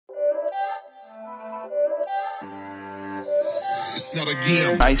It's not a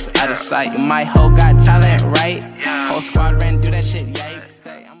game. Ice out of sight. My hoe got talent, right? Whole squad ran through that shit, yikes.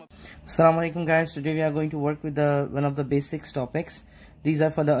 Assalamu alaikum guys. Today we are going to work with one of the basics topics. These are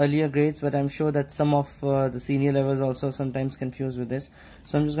for the earlier grades, but I'm sure that some of the senior levels also sometimes confused with this.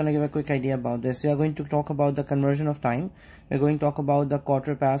 So I'm just going to give a quick idea about this. We are going to talk about the conversion of time. We're going to talk about the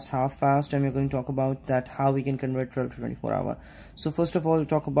quarter past, half past, and we're going to talk about that how we can convert 12 to 24 hour. So first of all, we'll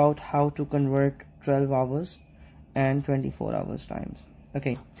talk about how to convert 12 hours and 24 hours times.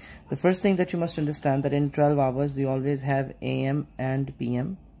 Okay, the first thing that you must understand that in 12 hours we always have AM and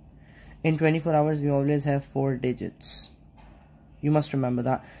PM. In 24 hours we always have 4 digits. You must remember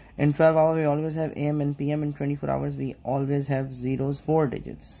that. In 12 hours we always have AM and PM. In 24 hours we always have zeros, 4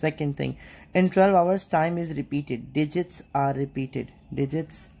 digits. Second thing, in 12 hours time is repeated. Digits are repeated.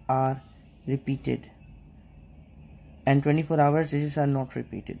 Digits are repeated. And 24 hours digits are not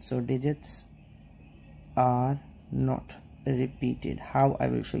repeated. So digits are not repeated. How? I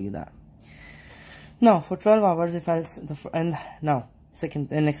will show you that. Now for 12 hours, if I'll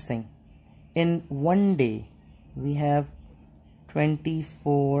the next thing, in one day we have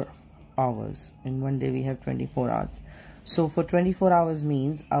 24 hours. In one day we have 24 hours. So for 24 hours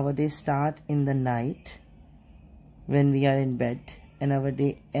means our day start in the night when we are in bed, and our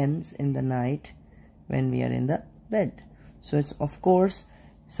day ends in the night when we are in the bed. So it's of course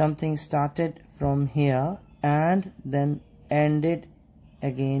something started from here and then ended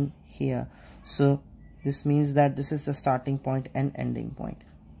again here. So this means that this is the starting point and ending point.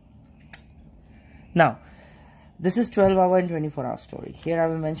 Now this is 12 hour and 24 hour story. Here I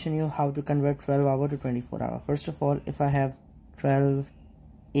will mention you how to convert 12 hour to 24 hour. First of all, if I have 12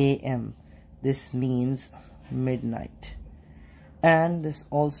 AM, this means midnight, and this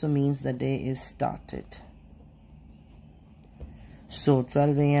also means the day is started. So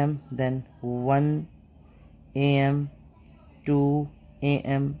 12 AM, then 1 AM, 2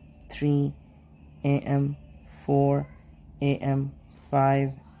 AM, 3 AM, 4 AM,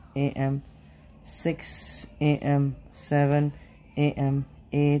 5 AM, 6 AM, 7 AM,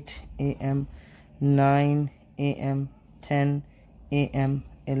 8 AM, 9 AM, 10 AM,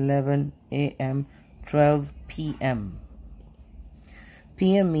 11 AM, 12 PM.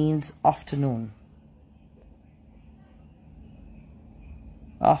 PM means afternoon.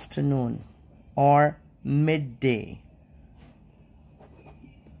 Afternoon or midday.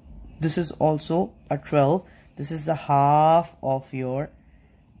 This is also a 12. This is the half of your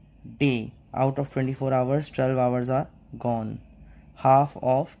day. Out of 24 hours, 12 hours are gone. Half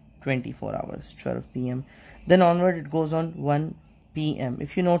of 24 hours, 12 PM. Then onward it goes on 1 PM.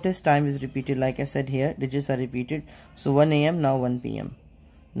 If you notice, time is repeated. Like I said here, digits are repeated. So 1 AM, now 1 PM.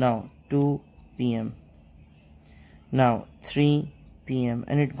 Now 2 PM. Now 3 PM.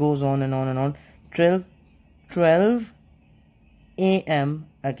 And it goes on and on and on. 12 AM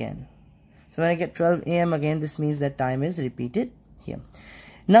again. So when I get 12 AM again, this means that time is repeated here.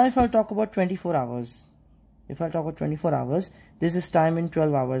 Now if I'll talk about 24 hours, this is time in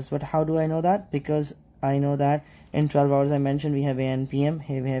 12 hours. But how do I know that? Because I know that in 12 hours I mentioned we have AM and PM.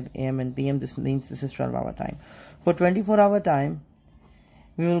 Here we have AM and PM. This means this is 12 hour time. For 24 hour time,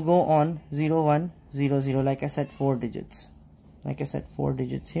 we will go on 0 1 0 0. Like I said, 4 digits. Like I said, 4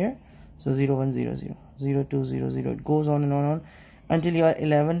 digits here. So 0 1 0 0, 0 2 0 0. It goes on and on and on until you are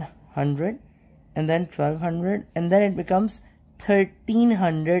 1100, and then 1200, and then it becomes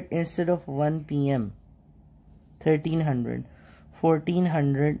 1300 instead of 1 PM. 1300,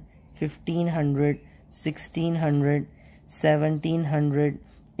 1400, 1500, 1600, 1700,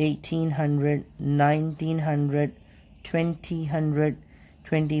 1800, 1900, 2000,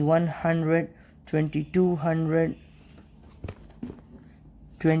 2100, 2200,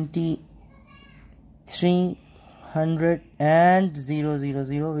 2300, and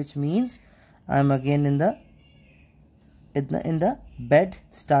 000, which means I'm again in the bed,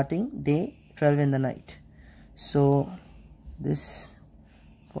 starting day 12 in the night. So this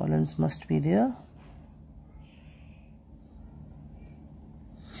columns must be there.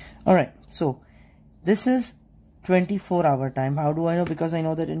 Alright, so this is 24 hour time. How do I know? Because I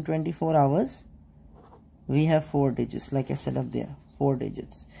know that in 24 hours we have 4 digits. Like I said up there, 4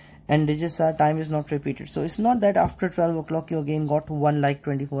 digits, and digits are, time is not repeated. So it's not that after 12 o'clock you again got one like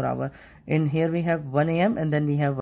 24 hour. In here we have 1 AM and then we have